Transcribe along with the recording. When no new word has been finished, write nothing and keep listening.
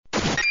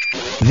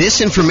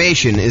This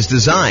information is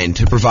designed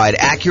to provide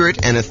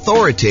accurate and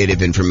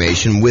authoritative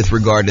information with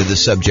regard to the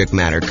subject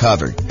matter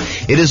covered.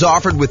 It is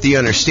offered with the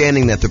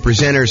understanding that the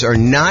presenters are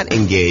not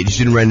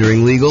engaged in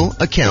rendering legal,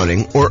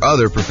 accounting, or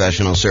other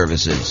professional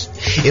services.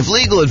 If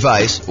legal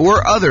advice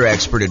or other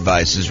expert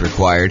advice is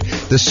required,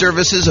 the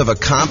services of a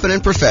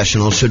competent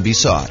professional should be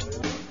sought.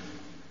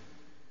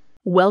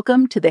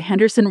 Welcome to the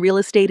Henderson Real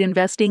Estate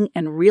Investing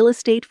and Real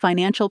Estate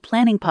Financial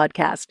Planning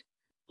Podcast.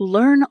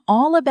 Learn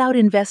all about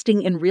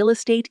investing in real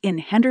estate in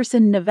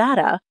Henderson,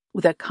 Nevada,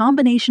 with a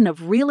combination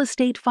of real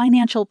estate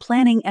financial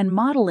planning and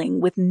modeling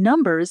with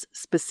numbers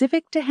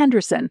specific to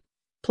Henderson,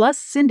 plus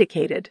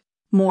syndicated,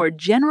 more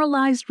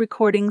generalized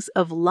recordings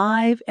of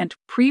live and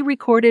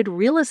pre-recorded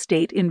real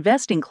estate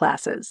investing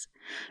classes,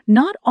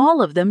 not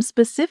all of them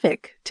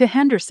specific to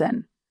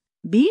Henderson.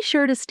 Be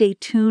sure to stay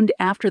tuned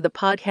after the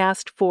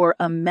podcast for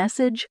a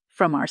message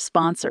from our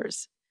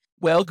sponsors.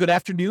 Well, good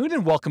afternoon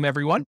and welcome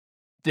everyone.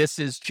 This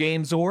is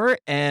James Orr,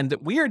 and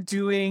we are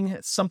doing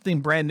something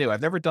brand new.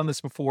 I've never done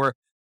this before.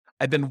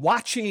 I've been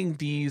watching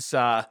these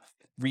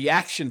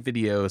reaction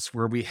videos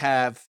where we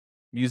have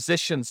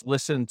musicians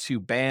listen to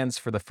bands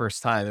for the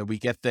first time, and we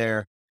get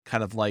their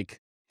kind of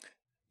like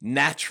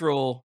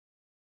natural,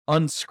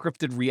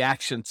 unscripted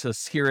reaction to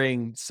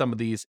hearing some of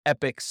these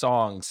epic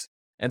songs.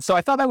 And so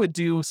I thought I would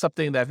do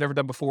something that I've never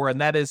done before, and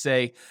that is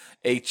a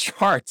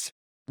chart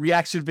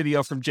reaction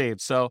video from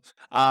James. So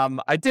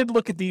I did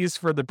look at these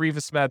for the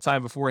briefest amount of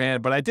time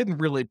beforehand, but I didn't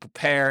really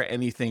prepare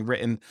anything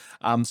written.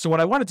 So what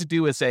I wanted to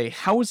do is a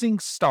housing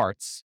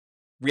starts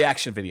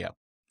reaction video.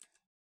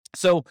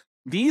 So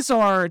these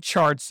are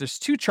charts. There's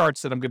two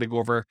charts that I'm going to go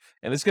over,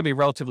 and this is going to be a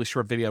relatively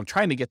short video. I'm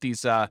trying to get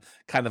these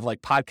kind of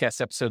like podcast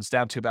episodes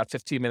down to about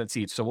 15 minutes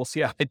each, so we'll see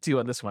how I do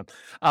on this one.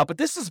 But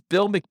this is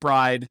Bill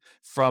McBride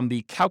from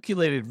the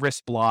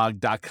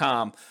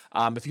calculatedriskblog.com.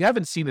 If you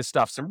haven't seen his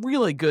stuff, some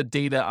really good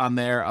data on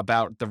there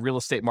about the real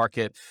estate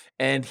market.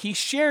 And he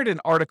shared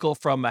an article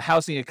from a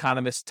housing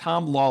economist,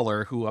 Tom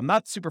Lawler, who I'm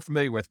not super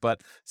familiar with,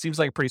 but seems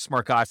like a pretty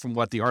smart guy from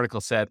what the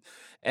article said.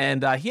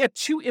 And he had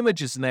two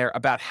images in there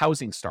about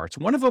housing starts.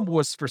 One of them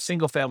was for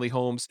single family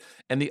homes,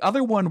 and the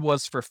other one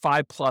was for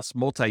 5+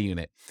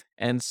 multi-unit.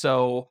 And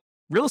so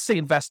real estate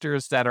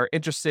investors that are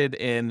interested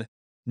in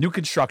new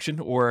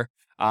construction or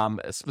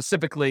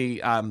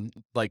specifically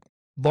like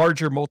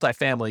larger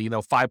multifamily,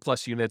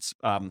 5+ units,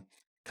 kind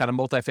of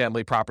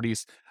multifamily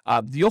properties,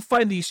 you'll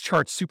find these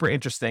charts super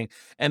interesting.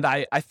 And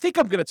I think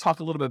I'm going to talk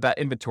a little bit about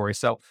inventory.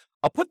 So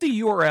I'll put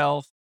the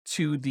URL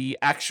to the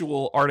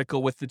actual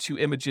article with the two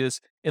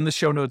images in the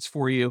show notes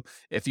for you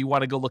if you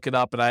want to go look it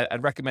up. And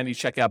I'd recommend you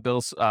check out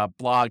Bill's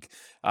blog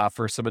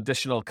for some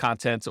additional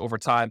content over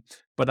time.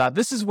 But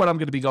this is what I'm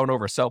going to be going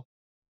over. So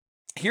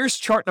here's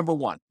chart number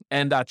one.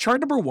 And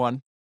chart number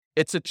one,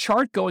 it's a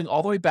chart going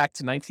all the way back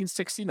to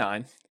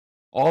 1969,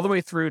 all the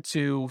way through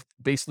to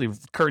basically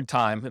current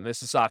time. And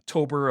this is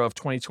October of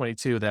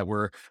 2022 that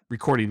we're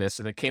recording this.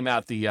 And it came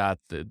out, the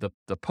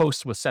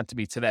post was sent to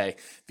me today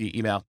via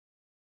email.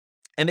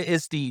 And it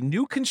is the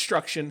new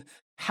construction,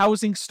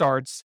 housing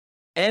starts,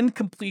 and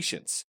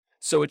completions.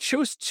 So it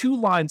shows two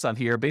lines on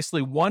here,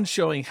 basically one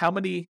showing how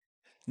many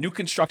new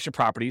construction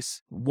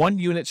properties,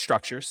 1-unit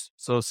structures,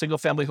 so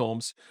single-family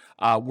homes,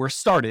 were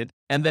started,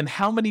 and then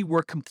how many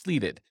were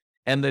completed.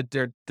 And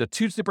the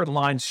two different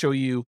lines show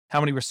you how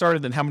many were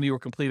started and how many were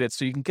completed,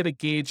 so you can get a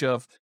gauge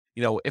of,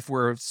 if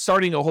we're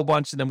starting a whole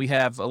bunch and then we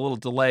have a little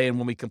delay in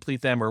when we complete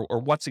them or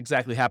what's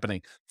exactly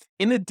happening.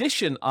 In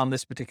addition, on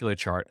this particular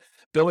chart,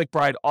 Bill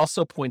McBride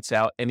also points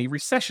out any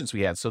recessions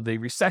we had. So the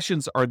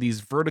recessions are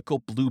these vertical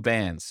blue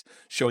bands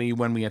showing you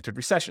when we entered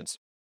recessions.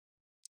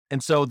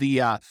 And so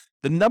the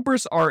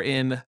numbers are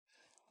in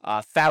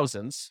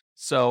thousands.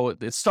 So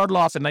it started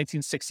off in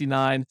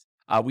 1969.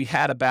 We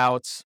had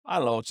about, just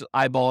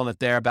eyeballing it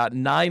there, about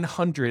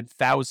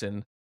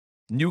 900,000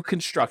 new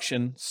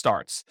construction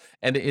starts,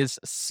 and it is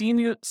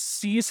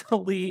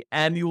seasonally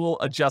annual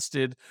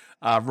adjusted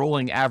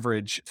rolling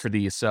average for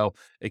these. So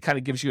it kind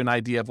of gives you an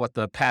idea of what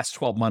the past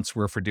 12 months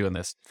were for doing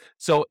this.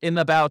 So in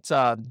about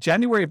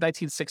January of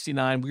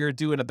 1969, we were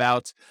doing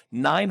about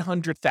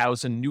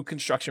 900,000 new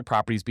construction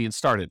properties being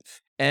started,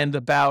 and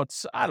about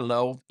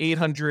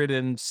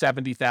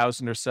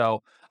 870,000 or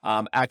so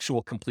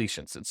actual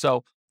completions. And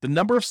so the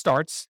number of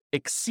starts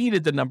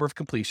exceeded the number of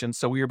completions.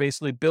 So we were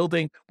basically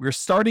we were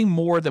starting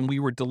more than we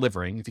were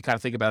delivering, if you kind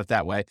of think about it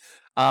that way.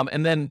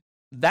 And then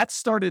that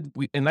started,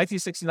 in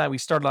 1969, we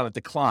started on a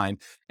decline.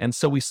 And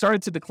so we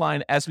started to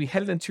decline as we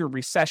headed into a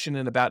recession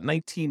in about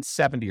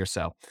 1970 or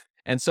so.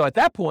 And so at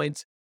that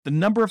point, the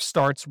number of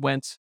starts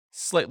went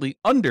slightly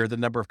under the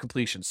number of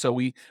completions. So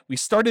we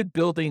started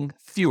building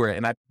fewer,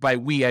 and by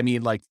we, I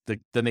mean like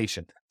the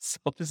nation. So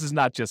this is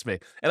not just me.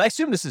 And I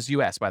assume this is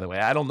U.S., by the way.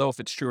 I don't know if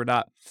it's true or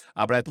not,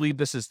 but I believe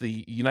this is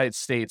the United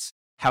States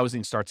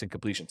housing starts and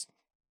completions.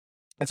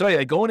 And so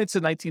anyway, going into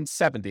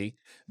 1970,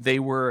 they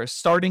were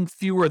starting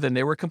fewer than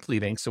they were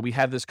completing. So we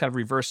had this kind of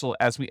reversal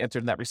as we entered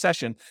in that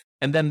recession.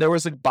 And then there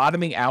was a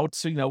bottoming out,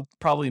 so,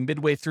 probably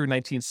midway through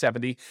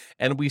 1970.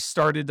 And we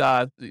started,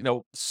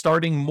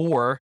 starting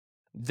more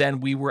than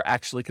we were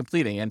actually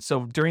completing. And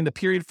so during the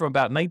period from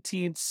about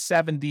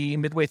 1970,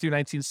 midway through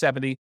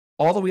 1970,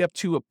 all the way up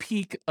to a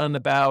peak on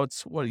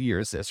about, what year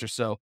is this or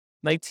so,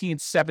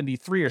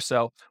 1973 or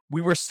so,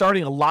 we were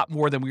starting a lot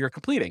more than we were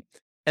completing.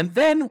 And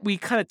then we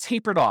kind of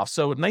tapered off.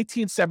 So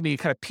 1970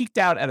 kind of peaked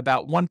out at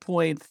about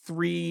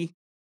 1.3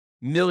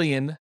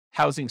 million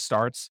housing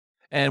starts.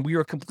 And we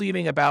were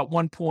completing about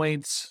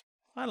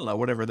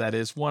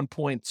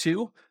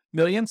 1.2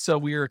 million. So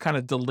we were kind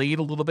of delayed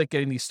a little bit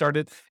getting these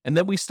started. And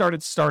then we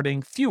started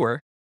starting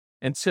fewer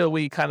until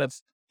we kind of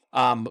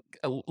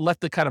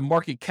let the kind of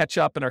market catch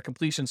up and our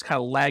completions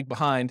kind of lag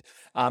behind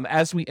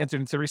as we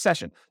entered into the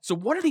recession. So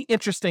one of the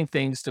interesting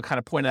things to kind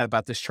of point out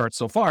about this chart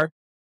so far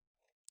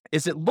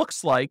is it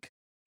looks like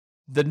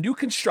the new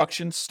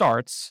construction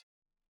start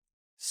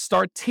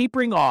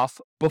tapering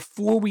off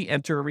before we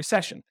enter a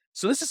recession.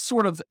 So this is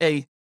sort of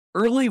a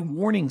early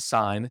warning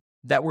sign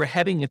that we're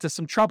heading into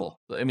some trouble.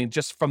 I mean,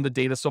 just from the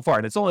data so far.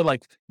 And it's only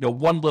like,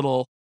 one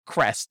little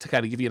crest to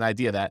kind of give you an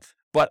idea of that.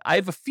 But I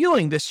have a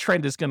feeling this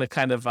trend is going to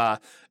kind of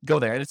go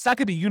there. And it's not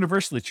going to be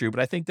universally true, but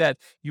I think that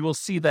you will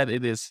see that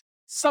it is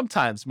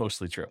sometimes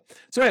mostly true.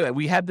 So anyway,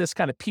 we had this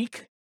kind of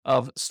peak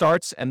of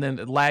starts and then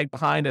it lagged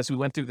behind as we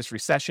went through this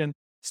recession,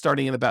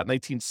 starting in about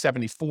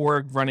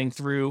 1974, running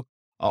through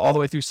all the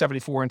way through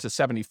 74 into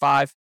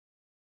 75,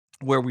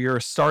 where we were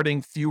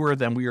starting fewer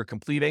than we were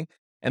completing.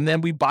 And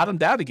then we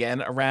bottomed out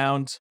again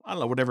around, I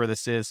don't know, whatever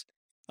this is,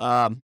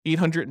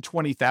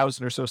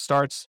 820,000 or so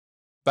starts,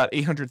 about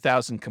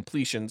 800,000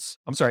 completions.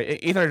 I'm sorry,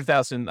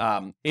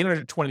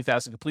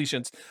 820,000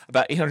 completions,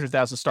 about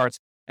 800,000 starts.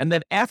 And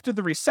then after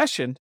the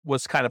recession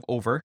was kind of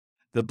over,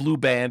 the blue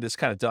band is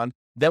kind of done,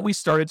 then we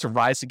started to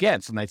rise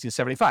again from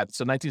 1975.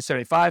 So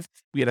 1975,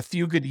 we had a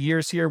few good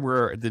years here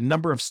where the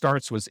number of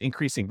starts was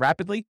increasing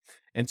rapidly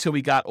until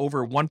we got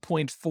over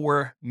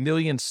 1.4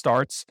 million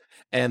starts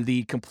and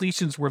the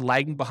completions were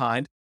lagging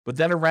behind. But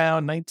then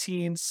around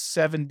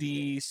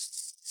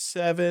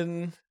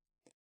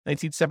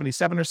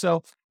 1977 or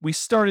so, we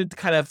started to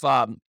kind of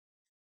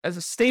as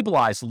a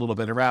stabilize a little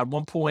bit around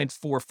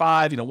 1.45,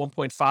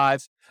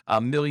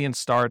 1.5 million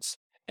starts.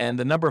 And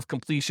the number of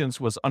completions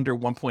was under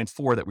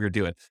 1.4 that we were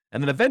doing.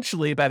 And then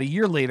eventually, about a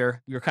year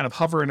later, we were kind of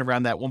hovering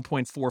around that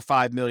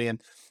 1.45 million.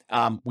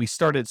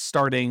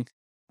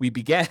 We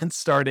began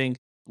starting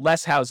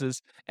less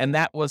houses, and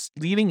that was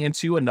leading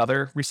into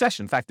another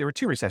recession. In fact, there were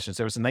two recessions.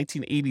 There was a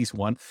 1980s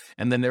one,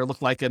 and then there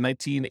looked like a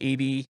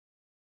 1980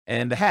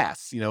 and a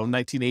half,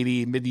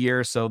 1980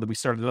 mid-year. So then we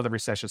started another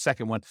recession,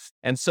 second one.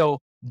 And so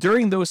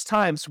during those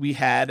times, we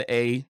had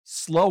a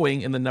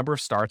slowing in the number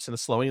of starts and a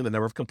slowing in the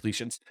number of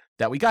completions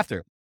that we got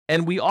through.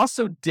 And we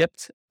also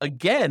dipped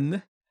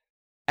again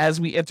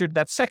as we entered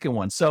that second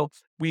one. So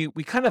we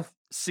kind of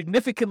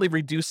significantly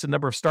reduced the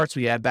number of starts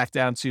we had back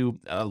down to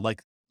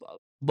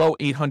low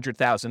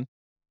 800,000.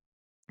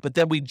 But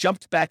then we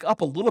jumped back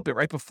up a little bit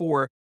right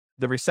before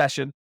the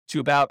recession to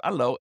about,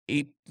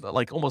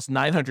 almost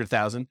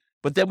 900,000.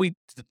 But then we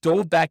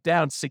dove back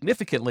down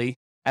significantly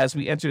as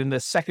we entered in the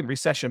second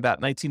recession,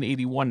 about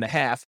 1981 and a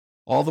half,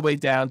 all the way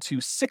down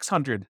to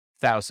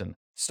 600,000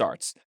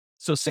 starts.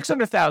 So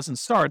 600,000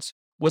 starts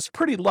was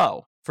pretty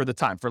low for the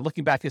time, for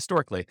looking back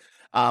historically.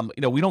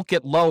 We don't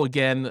get lower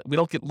than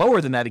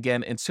that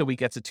again until we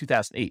get to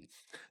 2008.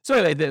 So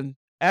anyway, then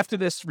after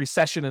this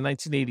recession in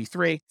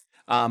 1983,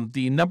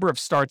 the number of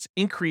starts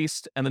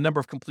increased and the number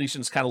of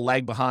completions kind of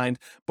lagged behind,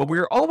 but we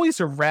were always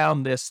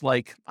around this,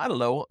 a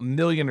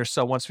million or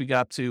so once we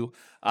got to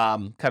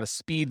kind of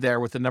speed there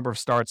with the number of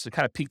starts. It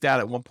kind of peaked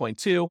out at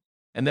 1.2.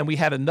 And then we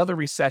had another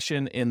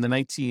recession in the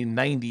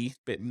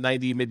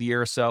 1990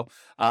 mid-year or so,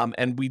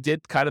 and we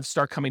did kind of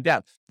start coming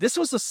down. This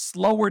was a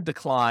slower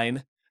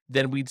decline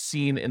than we'd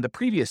seen in the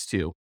previous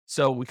two.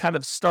 So we kind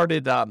of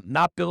started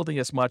not building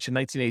as much in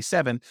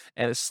 1987,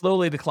 and it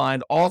slowly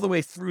declined all the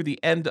way through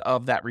the end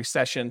of that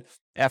recession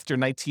after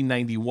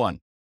 1991.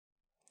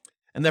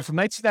 And then from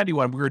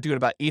 1991, we were doing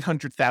about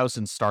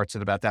 800,000 starts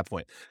at about that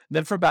point. And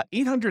then from about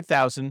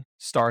 800,000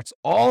 starts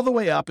all the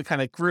way up, it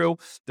kind of grew.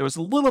 There was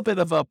a little bit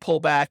of a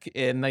pullback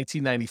in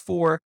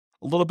 1994,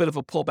 a little bit of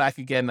a pullback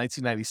again in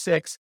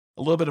 1996,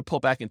 a little bit of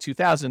pullback in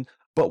 2000,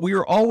 but we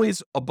were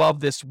always above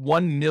this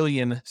 1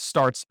 million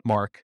starts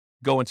mark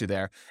going to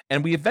there.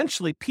 And we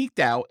eventually peaked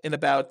out in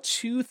about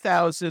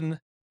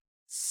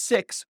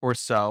 2006 or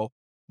so,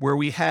 where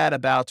we had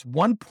about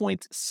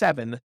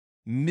 1.7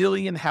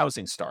 million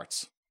housing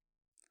starts.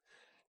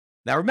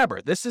 Now,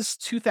 remember, this is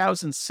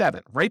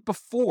 2007, right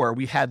before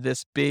we had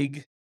this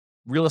big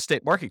real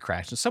estate market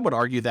crash. And some would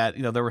argue that,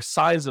 there were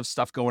signs of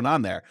stuff going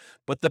on there,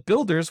 but the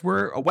builders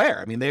were aware.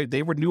 I mean, they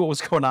knew what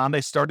was going on.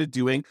 They started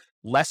doing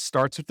less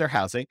starts with their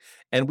housing.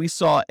 And we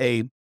saw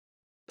a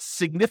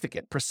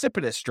significant,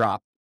 precipitous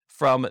drop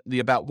from the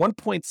about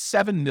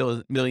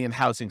 1.7 million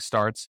housing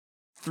starts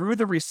through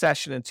the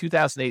recession in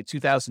 2008,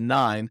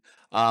 2009,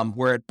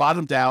 where it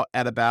bottomed out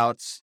at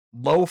about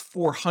low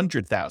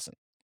 400,000.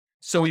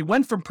 So we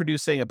went from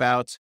producing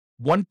about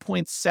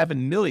 1.7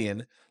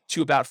 million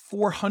to about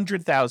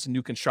 400,000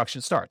 new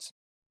construction starts.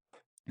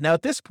 Now,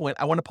 at this point,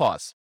 I want to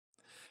pause.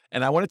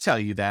 And I want to tell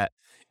you that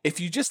if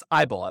you just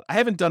eyeball it, I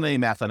haven't done any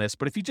math on this,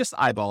 but if you just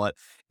eyeball it,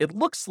 it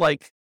looks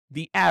like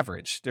the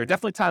average. There are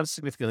definitely times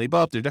significantly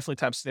above, there are definitely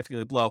times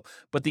significantly below,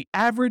 but the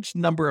average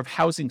number of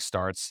housing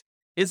starts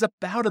is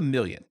about 1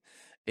 million.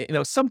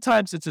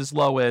 Sometimes it's as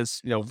low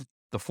as,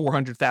 the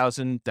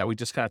 400,000 that we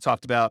just kind of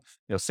talked about,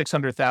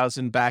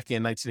 600,000 back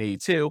in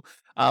 1982.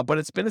 But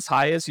it's been as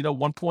high as,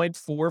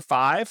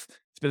 1.45.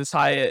 It's been as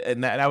high,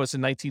 and that was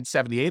in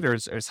 1978, or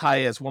as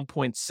high as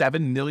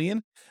 1.7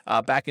 million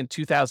back in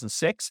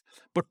 2006.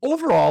 But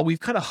overall, we've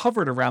kind of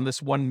hovered around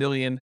this 1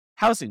 million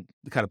housing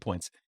kind of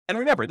points. And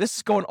remember, this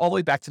is going all the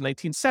way back to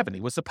 1970.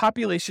 Was the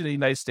population of the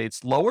United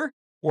States lower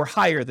or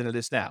higher than it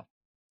is now?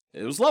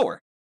 It was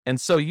lower.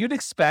 And so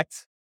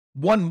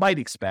one might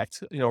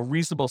expect, a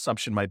reasonable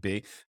assumption might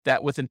be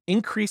that with an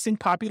increasing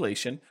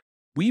population,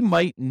 we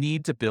might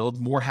need to build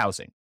more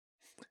housing,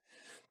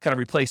 kind of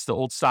replace the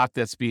old stock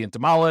that's being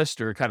demolished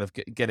or kind of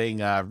getting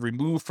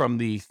removed from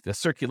the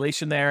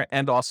circulation there,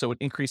 and also an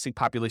increasing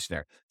population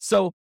there.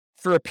 So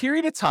for a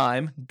period of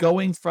time,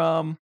 going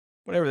from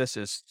whatever this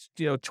is,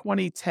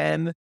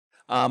 2010,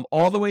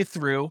 all the way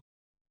through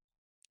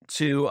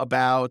to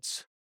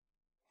about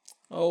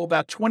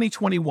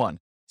 2021.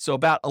 So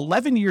about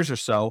 11 years or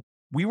so,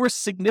 we were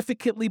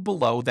significantly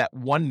below that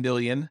 1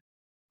 million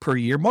per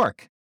year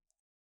mark.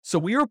 So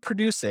we were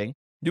producing,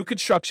 new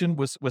construction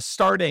was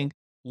starting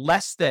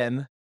less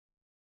than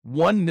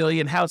 1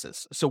 million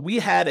houses. So we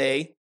had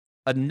a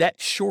net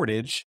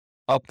shortage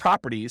of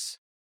properties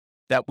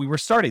that we were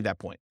starting at that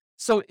point.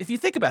 So if you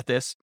think about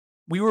this,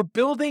 we were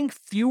building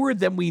fewer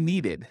than we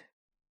needed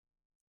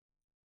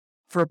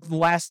for the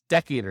last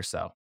decade or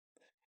so.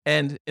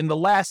 And in the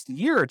last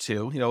year or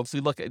two, if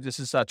we look at, this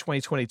is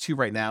 2022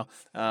 right now,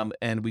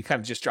 and we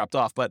kind of just dropped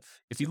off. But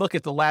if you look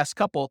at the last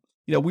couple,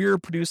 we were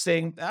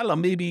producing, I don't know,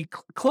 maybe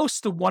close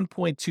to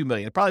 1.2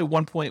 million, probably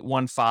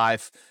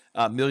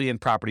 1.15 million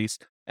properties.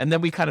 And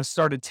then we kind of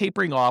started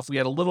tapering off. We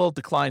had a little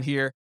decline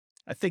here.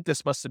 I think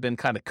this must have been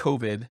kind of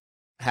COVID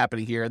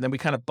happening here. And then we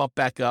kind of bumped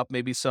back up,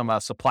 maybe some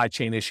supply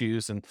chain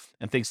issues and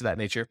things of that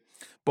nature.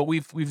 But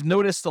we've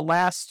noticed the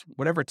last,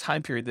 whatever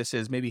time period this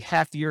is, maybe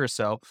half year or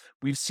so,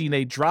 we've seen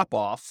a drop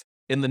off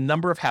in the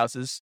number of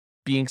houses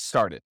being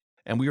started.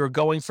 And we were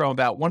going from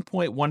about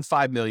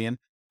 1.15 million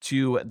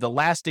to the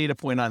last data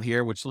point on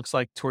here, which looks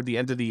like toward the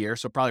end of the year.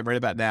 So probably right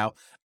about now,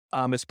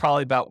 it's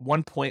probably about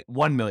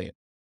 1.1 million.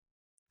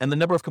 And the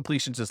number of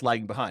completions is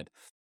lagging behind.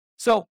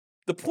 So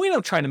the point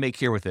I'm trying to make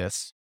here with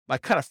this, my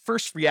kind of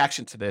first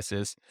reaction to this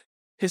is,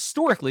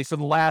 historically, for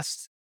the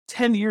last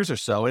 10 years or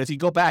so, and if you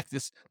go back,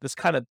 this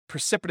kind of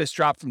precipitous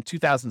drop from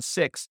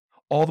 2006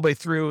 all the way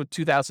through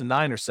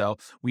 2009 or so,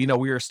 we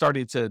were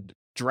starting to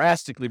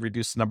drastically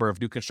reduce the number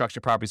of new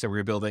construction properties that we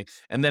were building.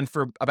 And then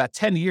for about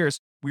 10 years,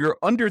 we were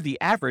under the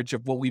average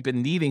of what we've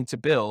been needing to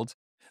build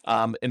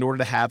in order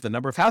to have the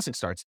number of housing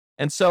starts.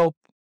 And so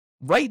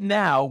right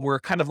now, we're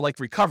kind of like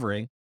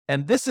recovering.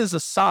 And this is a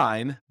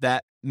sign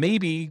that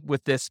maybe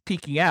with this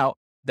peaking out,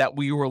 that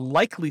we will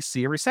likely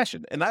see a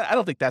recession. And I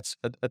don't think that's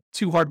a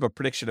too hard of a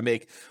prediction to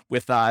make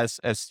with as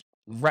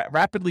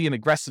rapidly and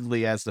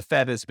aggressively as the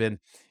Fed has been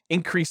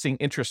increasing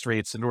interest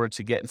rates in order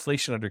to get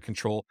inflation under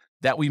control,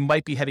 that we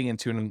might be heading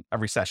into a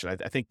recession.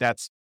 I think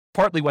that's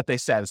partly what they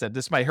said, is that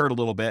this might hurt a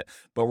little bit,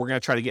 but we're going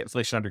to try to get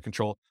inflation under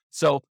control.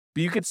 So,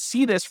 but you could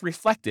see this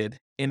reflected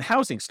in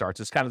housing starts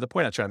is kind of the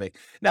point I'm trying to make.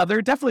 Now, there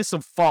are definitely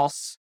some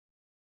false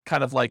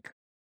kind of like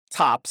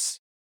tops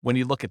when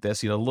you look at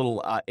this,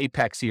 little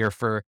apex here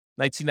for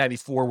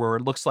 1994, where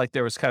it looks like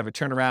there was kind of a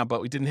turnaround,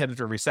 but we didn't head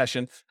into a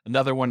recession.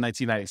 Another one,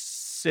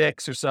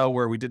 1996 or so,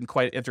 where we didn't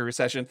quite enter a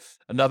recession.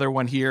 Another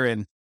one here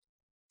in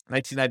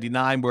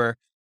 1999, where,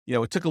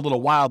 it took a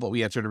little while, but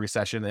we entered a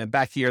recession. And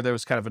back here, there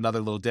was kind of another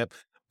little dip.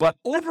 But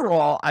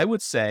overall, I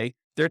would say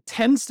there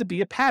tends to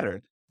be a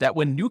pattern that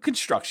when new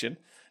construction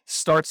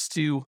starts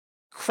to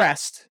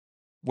crest,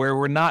 where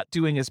we're not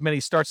doing as many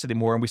starts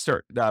anymore, and we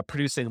start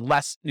producing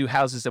less new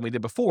houses than we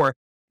did before,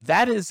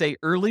 that is a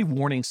early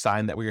warning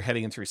sign that we are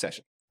heading into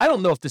recession. I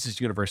don't know if this is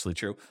universally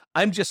true.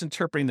 I'm just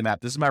interpreting the map.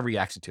 This is my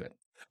reaction to it.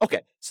 Okay,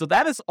 so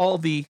that is all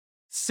the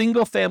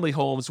single family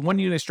homes, one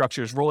unit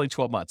structures rolling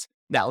 12 months.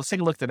 Now let's take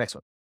a look at the next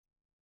one.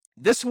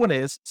 This one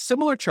is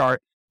similar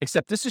chart,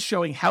 except this is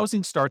showing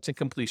housing starts and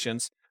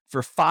completions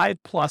for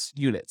 5+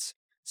 units.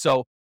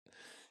 So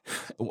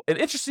an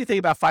interesting thing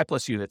about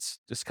 5+ units,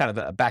 just kind of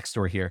a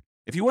backstory here.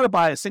 If you want to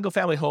buy a single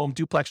family home,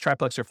 duplex,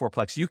 triplex, or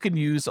fourplex, you can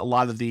use a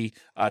lot of the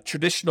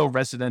traditional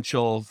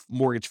residential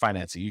mortgage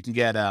financing. You can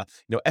get a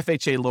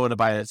FHA loan to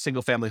buy a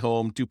single family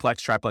home,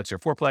 duplex, triplex, or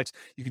fourplex.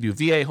 You can do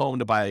VA home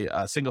to buy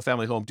a single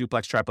family home,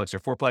 duplex, triplex, or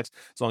fourplex,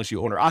 as long as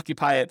you own or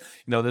occupy it.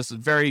 This is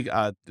very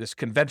this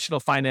conventional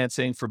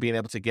financing for being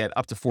able to get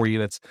up to 4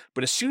 units.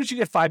 But as soon as you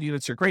get 5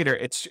 units or greater,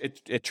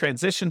 it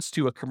transitions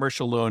to a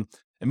commercial loan.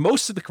 And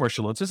most of the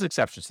commercial loans, there's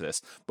exceptions to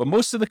this, but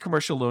most of the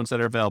commercial loans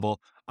that are available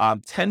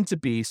tend to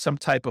be some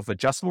type of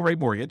adjustable rate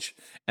mortgage,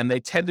 and they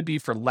tend to be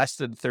for less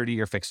than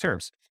 30-year fixed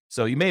terms.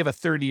 So you may have a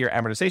 30-year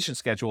amortization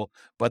schedule,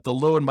 but the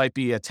loan might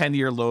be a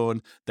 10-year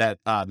loan that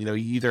you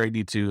either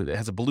need to, it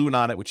has a balloon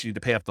on it, which you need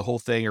to pay off the whole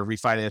thing or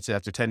refinance it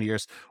after 10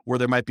 years, or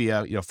there might be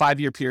a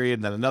 5-year period,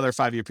 and then another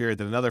 5-year period,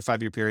 then another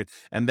 5-year period,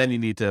 and then you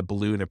need to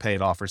balloon or pay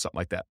it off or something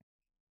like that.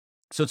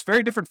 So it's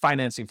very different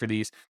financing for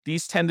these.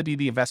 These tend to be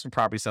the investment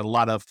properties that a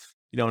lot of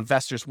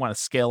investors want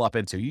to scale up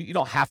into. You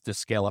don't have to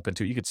scale up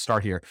into it. You could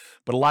start here,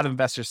 but a lot of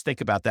investors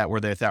think about that, where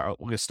they thought,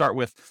 we're going to start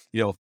with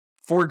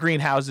 4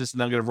 greenhouses,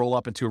 and then I'm going to roll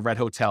up into a red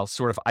hotel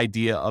sort of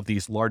idea of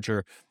these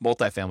larger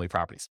multifamily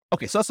properties.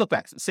 Okay, so let's look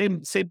back.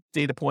 Same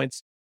data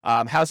points.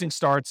 Housing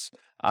starts.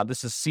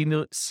 This is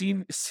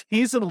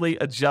seasonally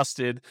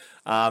adjusted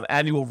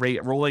annual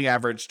rate, rolling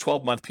average,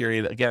 12-month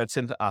period. Again, it's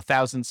in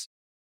thousands.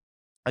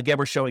 Again,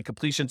 we're showing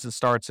completions and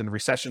starts, and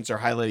recessions are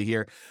highlighted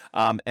here.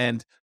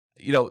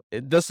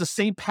 Does the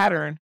same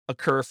pattern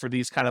occur for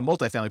these kind of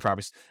multifamily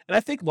properties? And I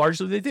think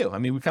largely they do. I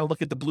mean, we kind of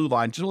look at the blue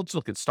line, just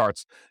look at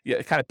starts. Yeah,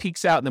 it kind of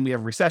peaks out, and then we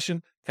have a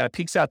recession, kind of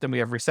peaks out, then we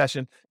have a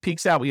recession,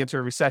 peaks out, we enter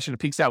a recession, it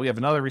peaks out, we have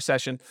another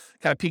recession,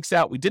 kind of peaks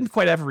out, we didn't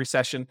quite have a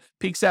recession,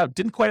 peaks out,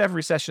 didn't quite have a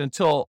recession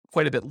until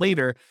quite a bit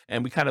later,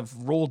 and we kind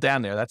of rolled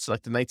down there. That's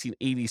like the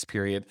 1980s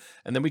period.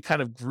 And then we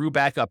kind of grew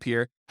back up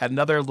here, had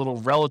another little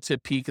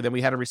relative peak, and then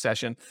we had a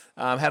recession,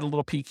 had a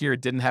little peak here,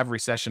 didn't have a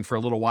recession for a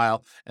little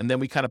while, and then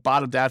we kind of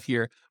bottomed out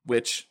here,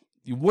 which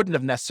you wouldn't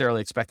have necessarily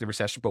expected a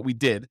recession, but we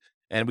did.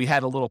 And we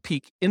had a little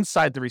peak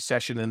inside the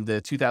recession in the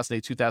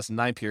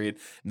 2008-2009 period.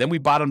 And then we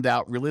bottomed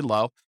out really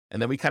low.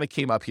 And then we kind of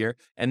came up here.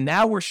 And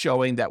now we're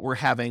showing that we're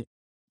having,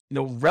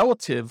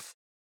 relative,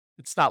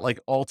 it's not like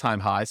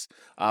all-time highs,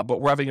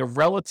 but we're having a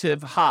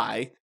relative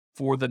high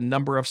for the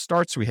number of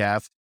starts we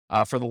have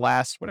for the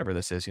last, whatever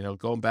this is,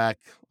 going back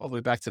all the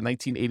way back to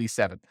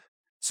 1987.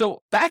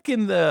 So back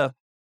in the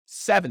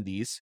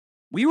 70s,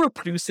 we were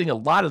producing a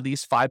lot of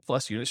these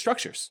 5+ unit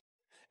structures.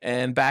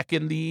 And back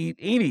in the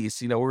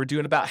 80s, we were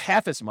doing about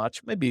half as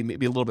much, maybe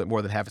a little bit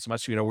more than half as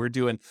much. We were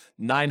doing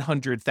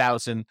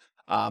 900,000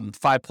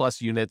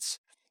 5+ units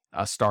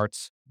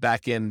starts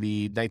back in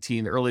the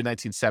early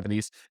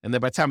 1970s. And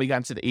then by the time we got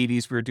into the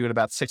 80s, we were doing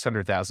about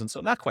 600,000.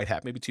 So not quite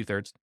half, maybe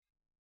 2/3.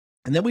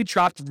 And then we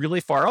dropped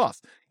really far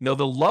off. The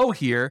low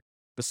here,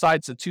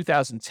 besides the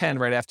 2010,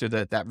 right after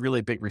that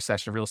really big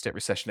recession, real estate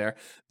recession there,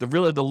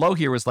 the low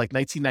here was like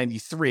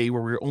 1993,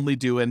 where we were only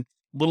doing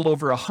little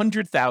over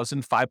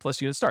 100,000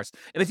 5+ unit starts.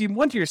 And if you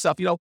wonder to yourself,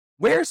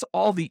 where's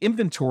all the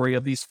inventory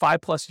of these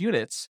 5+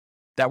 units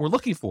that we're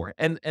looking for?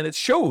 And it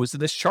shows in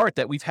this chart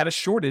that we've had a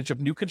shortage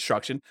of new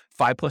construction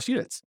 5+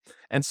 units.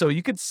 And so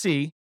you could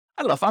see,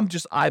 I don't know if I'm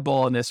just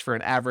eyeballing this for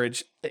an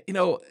average,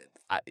 the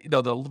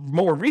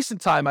more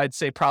recent time I'd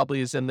say probably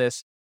is in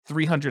this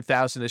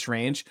 300,000-ish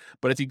range.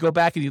 But if you go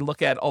back and you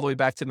look at all the way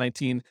back to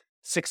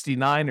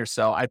 1969 or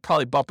so, I'd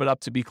probably bump it up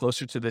to be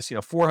closer to this,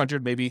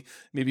 400, maybe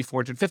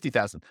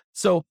 450,000.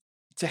 So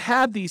to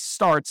have these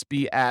starts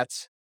be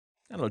at,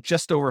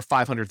 just over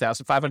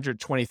 500,000,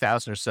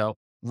 520,000 or so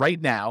right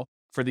now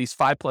for these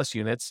 5+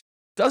 units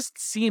doesn't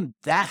seem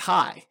that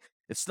high.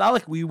 It's not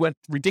like we went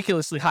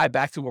ridiculously high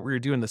back to what we were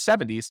doing in the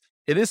 70s.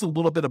 It is a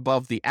little bit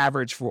above the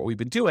average for what we've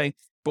been doing,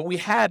 but we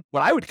had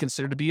what I would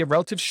consider to be a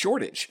relative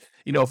shortage.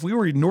 If we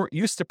were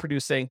used to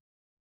producing,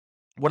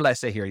 what did I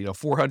say here?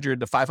 400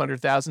 to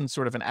 500,000,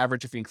 sort of an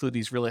average if you include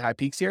these really high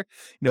peaks here.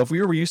 If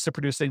we were used to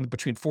producing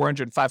between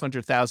 400 and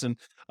 500,000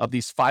 of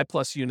these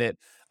 5+ unit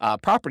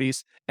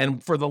properties,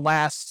 and for the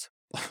last,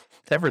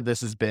 whatever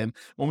this has been,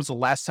 when was the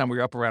last time we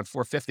were up around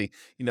 450?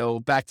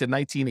 Back to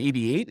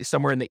 1988,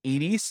 somewhere in the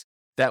 80s,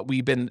 that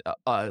we've been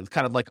kind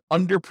of like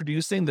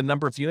underproducing the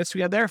number of units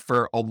we had there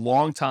for a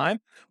long time.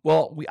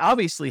 Well, we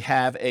obviously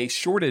have a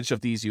shortage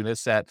of these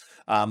units that,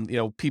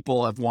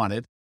 people have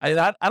wanted.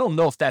 I don't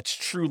know if that's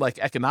true, like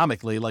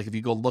economically, like if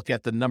you go look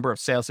at the number of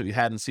sales that we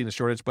had and seen a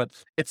shortage, but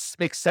it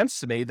makes sense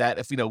to me that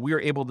if, we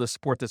were able to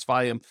support this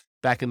volume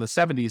back in the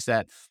 70s,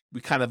 that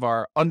we kind of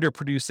are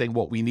underproducing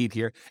what we need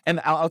here. And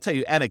I'll tell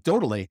you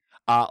anecdotally,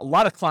 a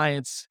lot of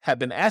clients have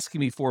been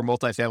asking me for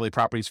multifamily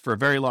properties for a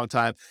very long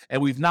time,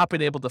 and we've not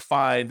been able to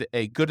find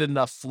a good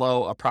enough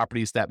flow of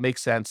properties that make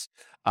sense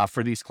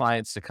for these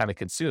clients to kind of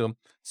consume.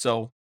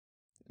 So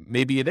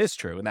maybe it is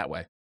true in that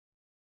way.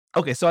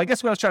 Okay, so I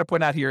guess what I was trying to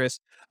point out here is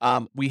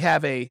we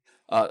have a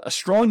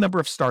strong number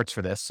of starts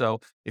for this. So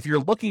if you're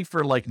looking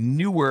for like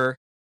newer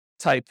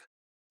type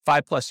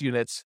 5+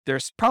 units,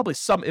 there's probably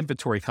some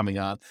inventory coming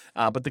on,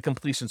 but the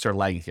completions are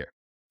lagging here.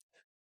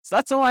 So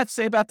that's all I have to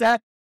say about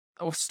that.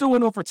 We're still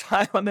went over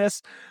time on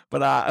this,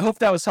 but I hope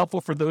that was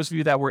helpful for those of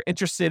you that were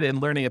interested in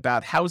learning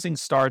about housing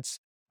starts.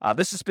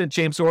 This has been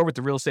James Orr with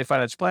the Real Estate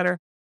Financial Planner.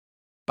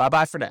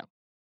 Bye-bye for now.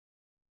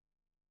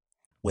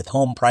 With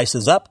home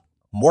prices up,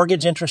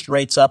 mortgage interest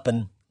rates up,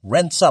 and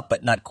rents up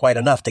but not quite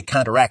enough to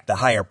counteract the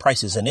higher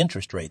prices and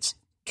interest rates,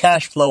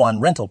 cash flow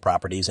on rental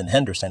properties in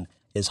Henderson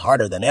is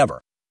harder than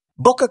ever.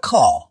 Book a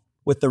call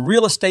with the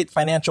Real Estate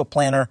Financial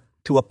Planner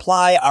to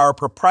apply our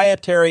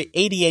proprietary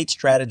 88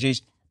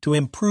 strategies to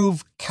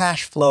improve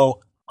cash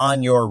flow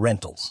on your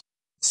rentals.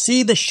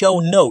 See the show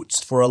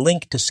notes for a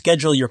link to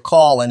schedule your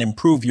call and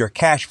improve your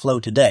cash flow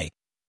today.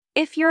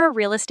 If you're a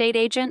real estate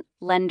agent,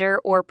 lender,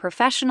 or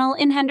professional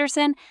in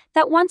Henderson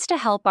that wants to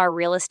help our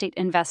real estate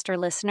investor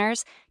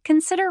listeners,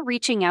 consider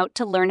reaching out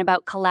to learn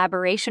about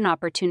collaboration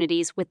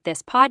opportunities with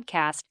this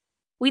podcast.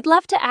 We'd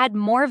love to add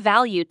more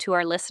value to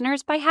our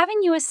listeners by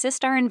having you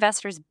assist our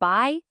investors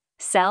buy,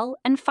 sell,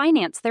 and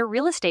finance their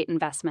real estate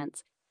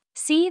investments.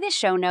 See the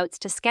show notes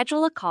to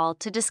schedule a call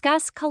to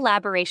discuss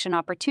collaboration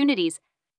opportunities